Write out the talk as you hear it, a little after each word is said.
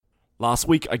Last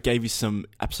week, I gave you some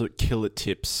absolute killer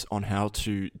tips on how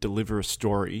to deliver a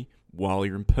story while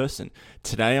you're in person.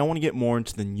 Today, I want to get more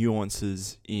into the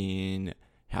nuances in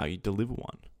how you deliver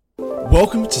one.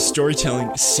 Welcome to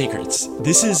Storytelling Secrets.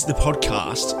 This is the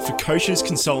podcast for coaches,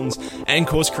 consultants, and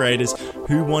course creators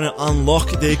who want to unlock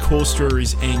their core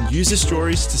stories and use the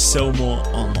stories to sell more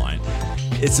online.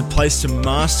 It's a place to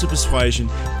master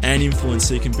persuasion and influence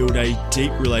so you can build a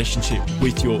deep relationship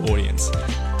with your audience.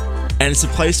 And it's a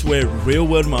place where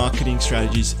real-world marketing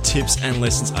strategies, tips, and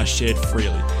lessons are shared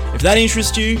freely. If that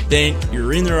interests you, then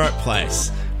you're in the right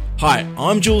place. Hi,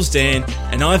 I'm Jules Dan,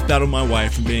 and I've battled my way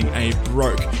from being a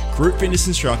broke group fitness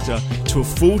instructor to a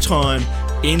full-time,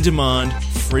 in-demand,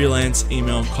 freelance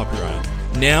email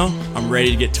copywriter. Now, I'm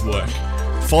ready to get to work.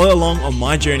 Follow along on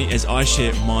my journey as I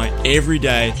share my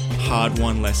everyday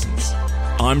hard-won lessons.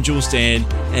 I'm Jules Dan,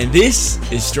 and this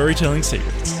is Storytelling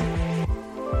Secrets.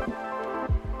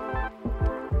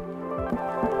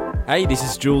 Hey, this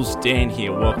is Jules Dan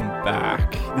here. Welcome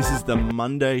back. This is the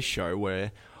Monday show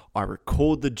where I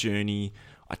record the journey.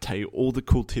 I tell you all the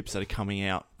cool tips that are coming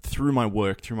out through my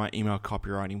work, through my email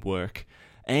copywriting work,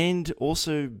 and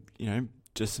also,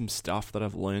 just some stuff that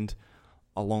I've learned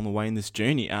along the way in this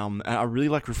journey. I really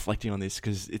like reflecting on this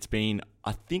because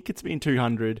I think it's been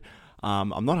 200.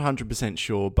 I'm not 100%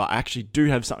 sure, but I actually do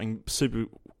have something super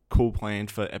cool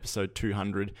planned for episode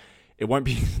 200. It won't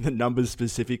be the numbers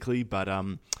specifically, but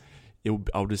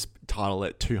I'll just title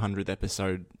it 200th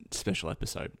episode, special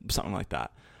episode, something like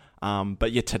that.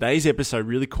 But yeah, today's episode,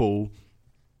 really cool.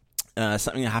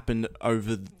 Something that happened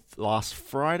over last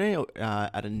Friday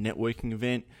at a networking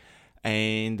event,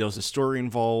 and there was a story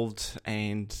involved,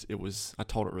 and I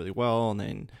told it really well, and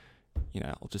then,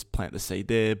 I'll just plant the seed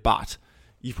there. But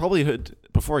you probably heard,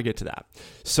 before I get to that,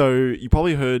 so you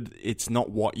probably heard it's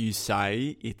not what you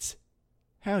say, it's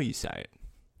how you say it.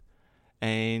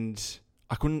 And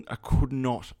I could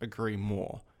not agree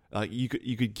more. Like you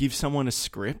could give someone a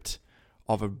script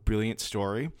of a brilliant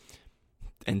story,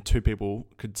 and two people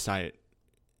could say it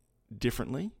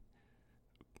differently,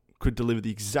 could deliver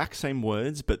the exact same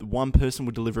words, but one person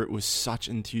would deliver it with such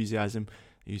enthusiasm,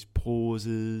 use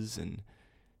pauses and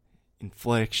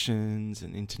inflections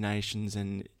and intonations,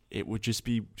 and it would just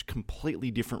be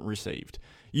completely different received.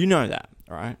 You know that,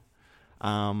 right?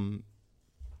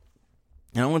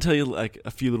 And I want to tell you like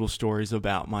a few little stories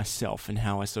about myself and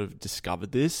how I sort of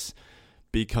discovered this,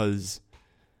 because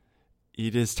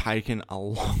it has taken a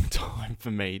long time for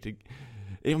me to.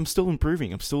 I'm still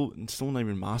improving. I'm still not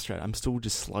even master it. I'm still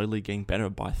just slowly getting better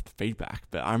by feedback.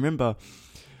 But I remember,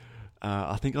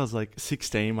 I think I was like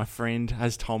 16. My friend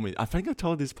has told me. I think I've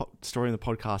told this story in the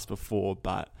podcast before,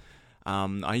 but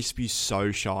I used to be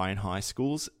so shy in high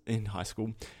school,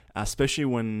 especially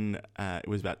when it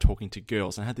was about talking to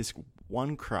girls. And I had this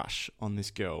one crush on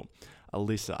this girl,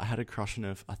 Alyssa. I had a crush on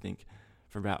her, I think,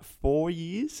 for about 4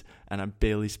 years, and I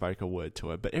barely spoke a word to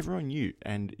her, but everyone knew,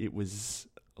 and it was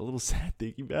a little sad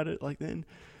thinking about it like then.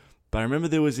 But I remember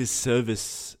there was this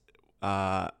service,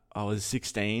 I was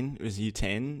 16, it was year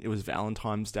 10, it was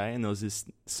Valentine's Day, and there was this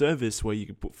service where you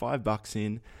could put $5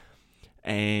 in,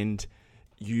 and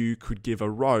you could give a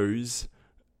rose.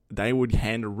 They would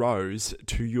hand a rose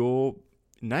to your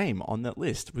name on that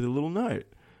list with a little note.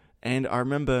 And I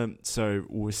remember, so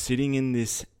we're sitting in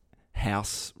this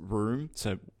house room.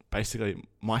 So basically,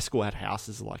 my school had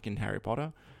houses like in Harry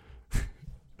Potter.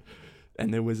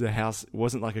 And there was a house, it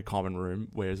wasn't like a common room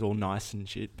where it was all nice and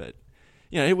shit, but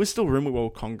it was still a room where we were all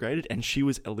congregated, and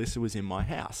Alyssa was in my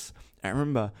house. I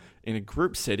remember in a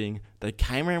group setting, they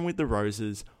came around with the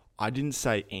roses. I didn't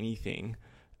say anything.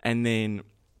 And then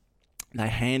they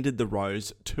handed the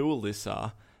rose to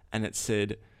Alyssa, and it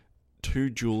said,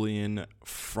 "To Julian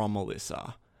from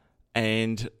Alyssa."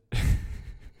 And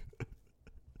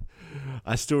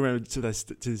I still remember to this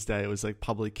day, it was like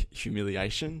public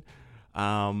humiliation.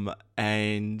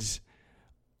 And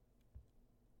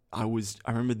I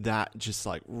remember that just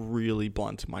like really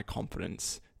blunted my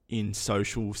confidence in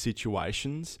social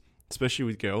situations, especially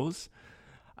with girls.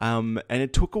 And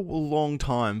it took a long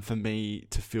time for me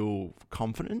to feel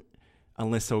confident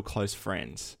unless they were close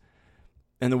friends.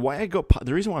 And the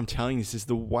reason why I'm telling this is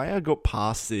the way I got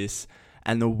past this,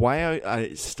 and the way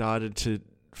I started to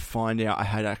find out I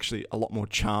had actually a lot more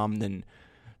charm than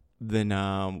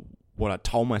what I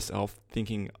told myself,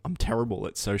 thinking I'm terrible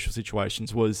at social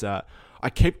situations, was that I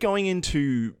kept going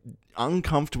into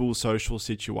uncomfortable social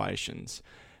situations.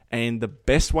 And the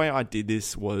best way I did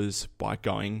this was by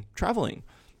going traveling.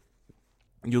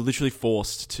 You're literally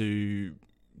forced to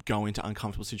go into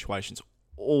uncomfortable situations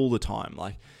all the time.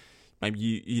 Like maybe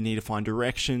you need to find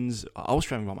directions. I was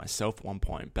traveling by myself at one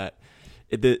point, but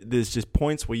there's just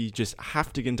points where you just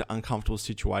have to get into uncomfortable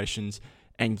situations,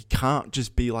 and you can't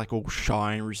just be like all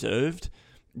shy and reserved.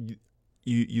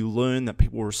 You learn that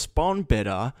people respond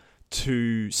better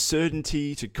to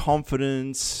certainty, to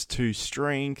confidence, to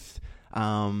strength,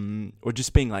 or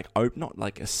just being like open, not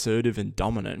like assertive and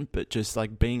dominant, but just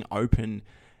like being open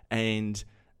and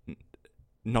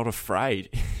not afraid,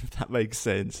 if that makes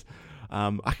sense.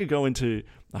 I could go into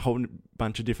a whole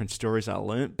bunch of different stories I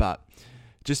learned, but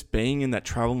just being in that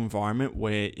travel environment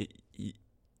where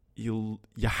you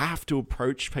have to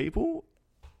approach people,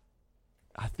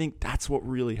 I think that's what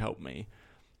really helped me.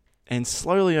 And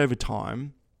slowly over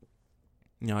time,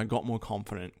 I got more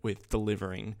confident with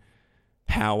delivering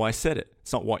how I said it.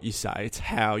 It's not what you say, it's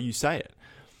how you say it.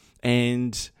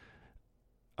 And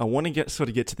I want to get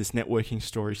to this networking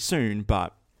story soon,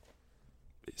 but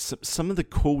some of the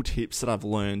cool tips that I've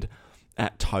learned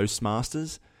at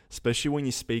Toastmasters, especially when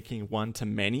you're speaking one to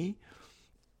many,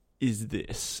 is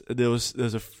this. There's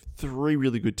 3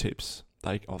 really good tips.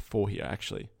 Like 4 here,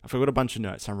 actually. I've got a bunch of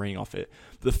notes. I'm reading off it.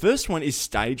 The first one is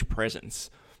stage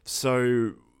presence.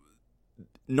 So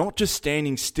not just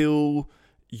standing still,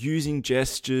 using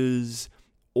gestures,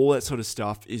 all that sort of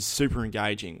stuff is super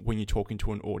engaging when you're talking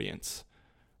to an audience.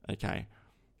 Okay.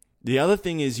 The other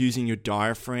thing is using your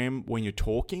diaphragm when you're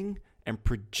talking and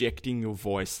projecting your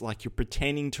voice, like you're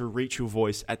pretending to reach your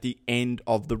voice at the end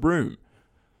of the room.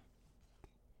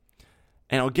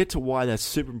 And I'll get to why that's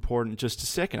super important in just a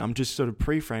second. I'm just sort of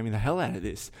pre-framing the hell out of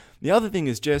this. The other thing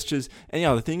is gestures, and the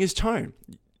other thing is tone.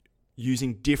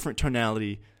 Using different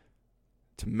tonality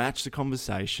to match the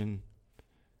conversation.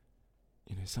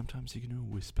 Sometimes you can do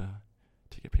a whisper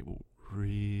to get people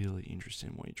really interested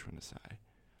in what you're trying to say.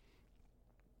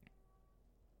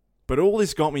 But all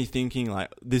this got me thinking,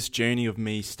 like, this journey of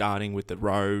me starting with the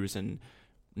rows and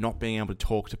not being able to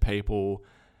talk to people,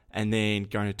 and then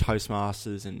going to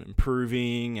Toastmasters and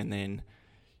improving, and then,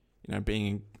 being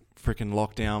in freaking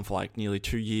lockdown for like nearly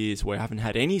 2 years where I haven't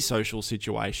had any social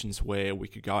situations where we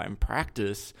could go out and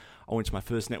practice. I went to my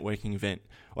first networking event,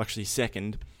 or actually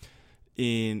second,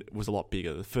 was a lot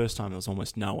bigger. The first time there was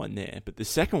almost no one there, but the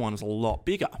second one was a lot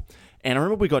bigger. And I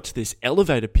remember we got to this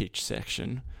elevator pitch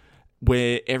section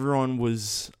where everyone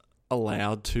was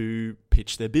allowed to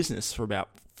pitch their business for about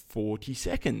 40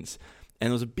 seconds. And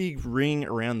there was a big ring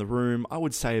around the room, I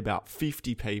would say about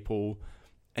 50 people,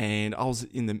 and I was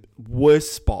in the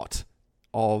worst spot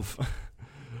of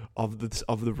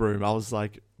the room. I was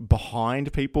like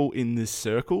behind people in this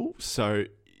circle, so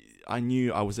I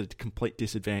knew I was at a complete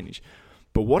disadvantage.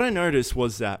 But what I noticed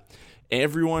was that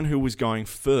everyone who was going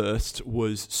first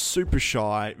was super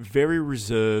shy, very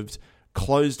reserved,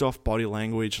 closed off body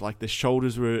language, like their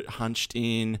shoulders were hunched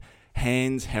in,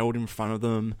 hands held in front of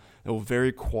them. They were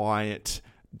very quiet,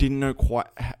 didn't know quite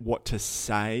what to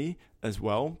say as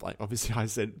well. Like, obviously, I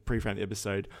said pre-frame the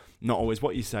episode, not always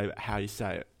what you say, but how you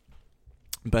say it.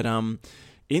 But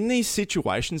in these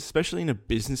situations, especially in a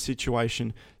business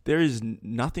situation, there is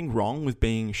nothing wrong with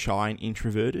being shy and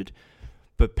introverted,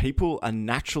 but people are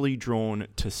naturally drawn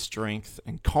to strength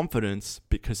and confidence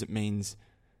because it means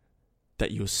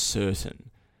that you're certain.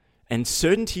 And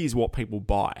certainty is what people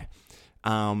buy.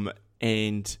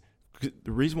 And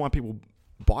the reason why people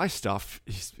buy stuff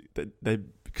is that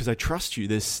because they trust you.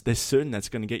 They're certain that's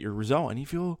going to get you a result. And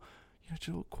if you're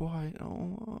quiet,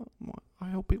 I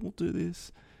help people do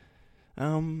this.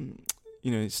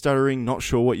 Stuttering, not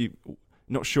sure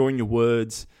in your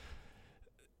words.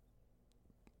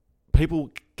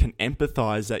 People can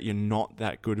empathize that you're not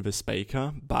that good of a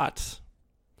speaker, but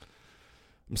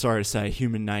I'm sorry to say,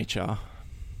 human nature,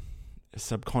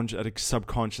 at a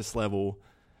subconscious level,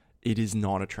 it is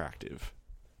not attractive.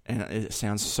 And it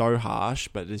sounds so harsh,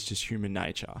 but it's just human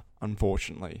nature,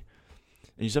 unfortunately.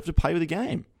 And you just have to play with the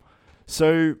game.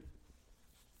 So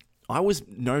I was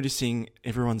noticing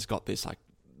everyone's got this like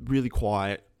really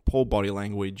quiet, poor body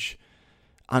language,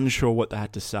 unsure what they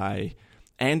had to say.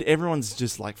 And everyone's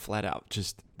just like flat out,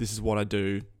 just this is what I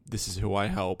do. This is who I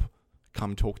help.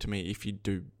 Come talk to me if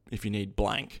you need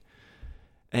blank.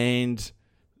 And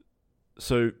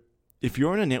so if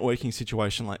you're in a networking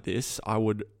situation like this, I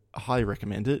would highly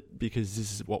recommend it because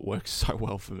this is what works so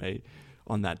well for me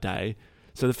on that day.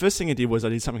 So the first thing I did was I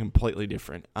did something completely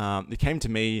different. It came to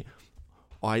me,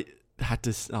 I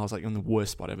was like in the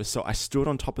worst spot ever. So I stood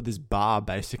on top of this bar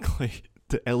basically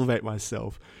to elevate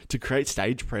myself, to create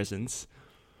stage presence.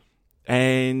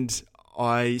 And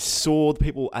I saw the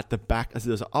people at the back. I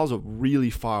was really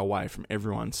far away from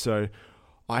everyone. So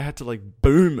I had to like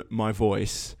boom my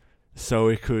voice so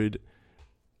it could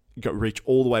reach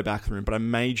all the way back of the room. But I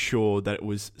made sure that it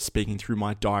was speaking through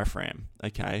my diaphragm.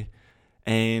 Okay.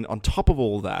 And on top of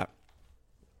all that,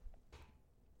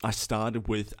 I started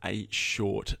with a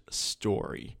short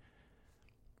story.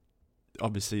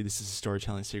 Obviously, this is a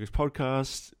Storytelling Secrets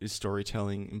podcast. Is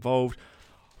storytelling involved?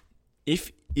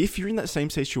 If you're in that same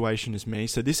situation as me,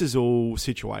 so this is all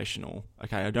situational.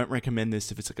 Okay, I don't recommend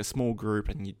this if it's like a small group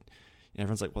and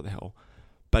everyone's like, what the hell?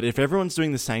 But if everyone's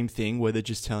doing the same thing where they're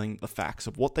just telling the facts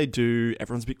of what they do,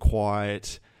 everyone's a bit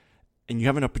quiet, and you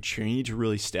have an opportunity to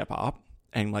really step up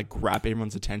and like grab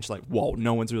everyone's attention, like, whoa,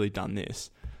 no one's really done this.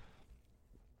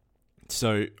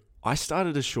 So I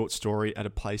started a short story at a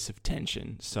place of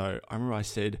tension. So I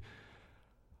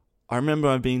remember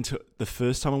I've been to, the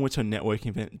first time I went to a networking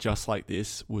event just like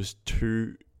this was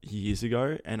 2 years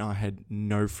ago, and I had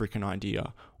no freaking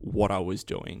idea what I was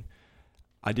doing.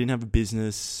 I didn't have a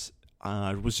business.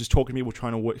 I was just talking to people,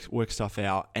 trying to work stuff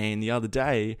out. And the other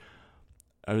day,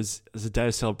 it was a day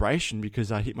of celebration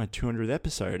because I hit my 200th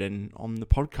episode, and on the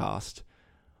podcast,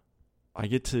 I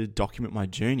get to document my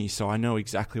journey. So I know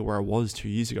exactly where I was 2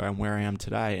 years ago and where I am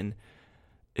today. And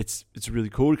it's really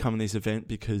cool to come to this event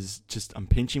because just I'm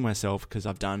pinching myself because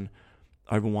I've done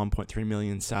over 1.3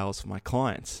 million sales for my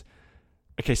clients.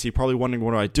 Okay, so you're probably wondering,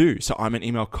 what do? So I'm an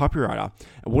email copywriter.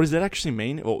 And what does that actually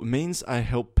mean? Well, it means I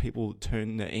help people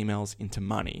turn their emails into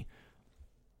money.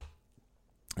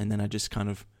 And then I just kind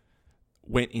of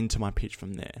went into my pitch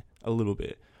from there a little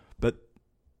bit. But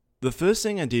the first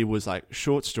thing I did was like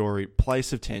short story,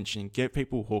 place of tension, get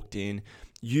people hooked in,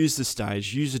 use the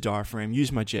stage, use the diaphragm,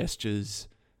 use my gestures.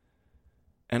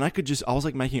 And I was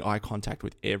like making eye contact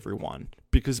with everyone,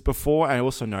 because before I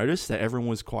also noticed that everyone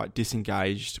was quite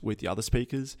disengaged with the other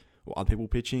speakers or other people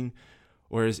pitching,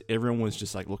 whereas everyone was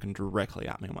just like looking directly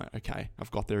at me. I'm like, okay,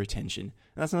 I've got their attention.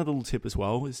 And that's another little tip as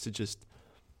well, is to just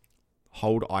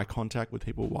hold eye contact with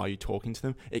people while you're talking to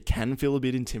them. It can feel a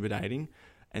bit intimidating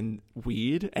and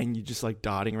weird, and you're just like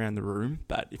darting around the room.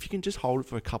 But if you can just hold it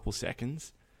for a couple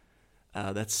seconds,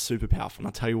 that's super powerful. And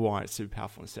I'll tell you why it's super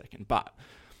powerful in a second. But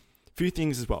a few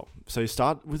things as well. So you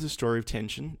start with a story of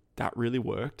tension. That really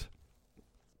worked.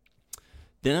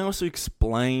 Then I also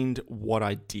explained what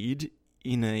I did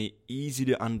in a easy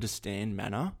to understand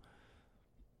manner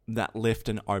that left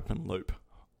an open loop.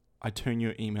 I turn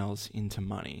your emails into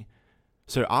money.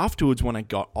 So afterwards, when I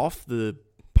got off the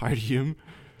podium,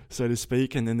 so to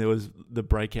speak, and then there was the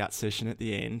breakout session at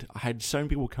the end, I had so many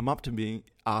people come up to me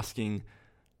asking,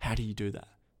 how do you do that?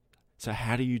 So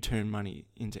how do you turn money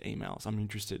into emails? I'm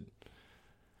interested.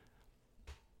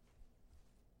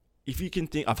 If you can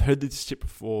think, I've heard this tip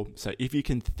before, so if you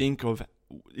can think of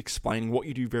explaining what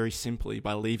you do very simply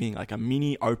by leaving like a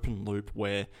mini open loop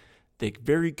where they're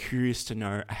very curious to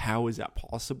know how is that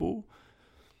possible,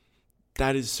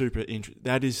 that is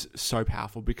that is so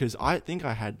powerful, because I think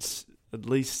I had at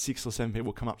least 6 or 7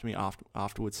 people come up to me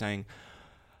afterwards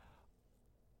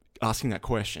asking that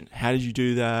question. How did you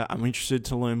do that? I'm interested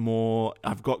to learn more.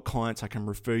 I've got clients I can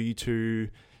refer you to.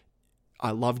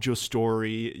 I loved your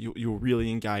story. You're really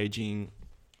engaging.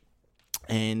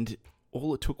 And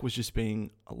all it took was just being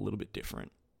a little bit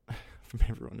different from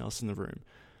everyone else in the room.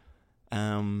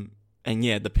 And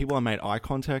yeah, the people I made eye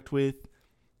contact with,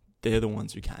 they're the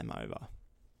ones who came over.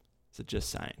 So just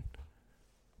saying.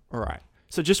 All right.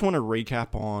 So just want to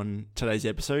recap on today's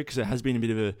episode, because it has been a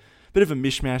bit of a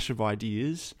mishmash of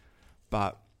ideas.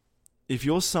 But if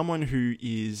you're someone who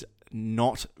is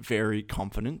not very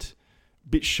confident,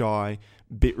 bit shy,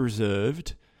 bit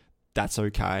reserved, that's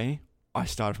okay. I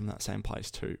started from that same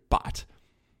place too. But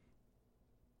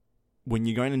when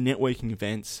you're going to networking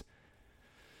events,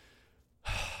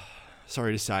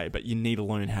 sorry to say, but you need to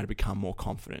learn how to become more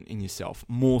confident in yourself,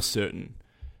 more certain,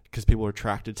 because people are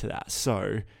attracted to that.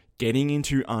 So getting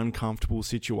into uncomfortable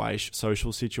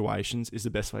social situations is the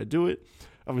best way to do it.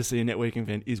 Obviously, a networking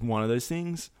event is one of those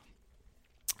things.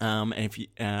 And if you,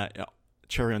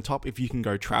 cherry on top, if you can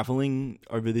go traveling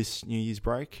over this New Year's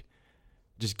break,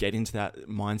 just get into that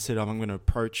mindset of I'm going to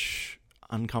approach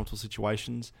uncomfortable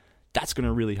situations. That's going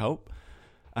to really help.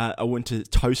 I went to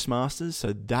Toastmasters,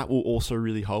 so that will also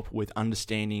really help with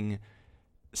understanding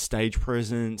stage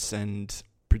presence and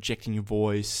projecting your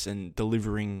voice and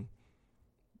delivering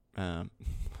not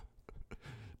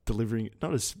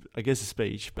as, I guess, a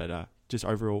speech, but just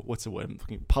overall, what's the word I'm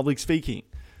looking? Public speaking.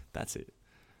 That's it.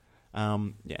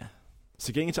 Yeah.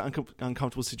 So getting into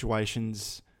uncomfortable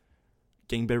situations,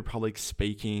 getting better public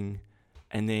speaking,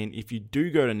 and then if you do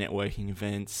go to networking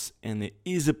events and there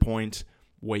is a point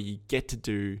where you get to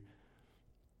do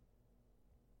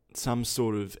some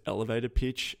sort of elevator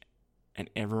pitch and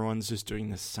everyone's just doing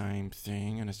the same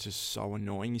thing and it's just so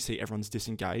annoying, you see everyone's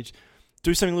disengaged,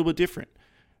 do something a little bit different.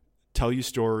 Tell your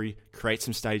story, create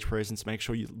some stage presence, make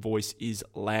sure your voice is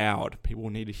loud. People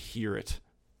need to hear it.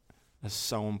 That's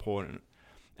so important.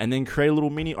 And then create a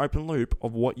little mini open loop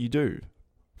of what you do.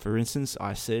 For instance,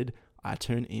 I said, I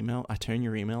turn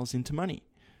your emails into money.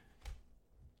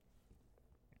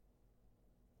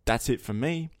 That's it from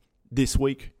me this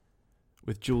week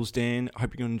with Jules Dan. I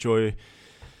hope you're going to enjoy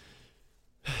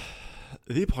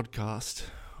the podcast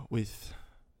with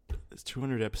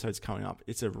 200 episodes coming up.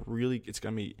 It's going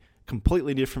to be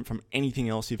completely different from anything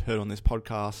else you've heard on this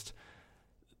podcast.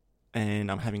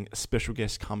 And I'm having a special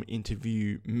guest come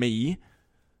interview me.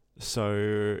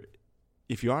 So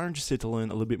if you are interested to learn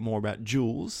a little bit more about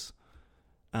Jules,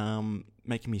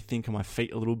 making me think on my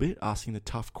feet a little bit, asking the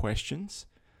tough questions,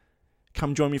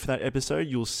 come join me for that episode.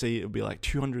 You'll see it'll be like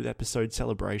 200 episode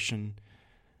celebration.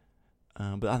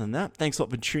 But other than that, thanks a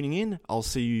lot for tuning in. I'll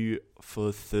see you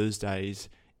for Thursday's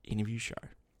interview show.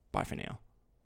 Bye for now.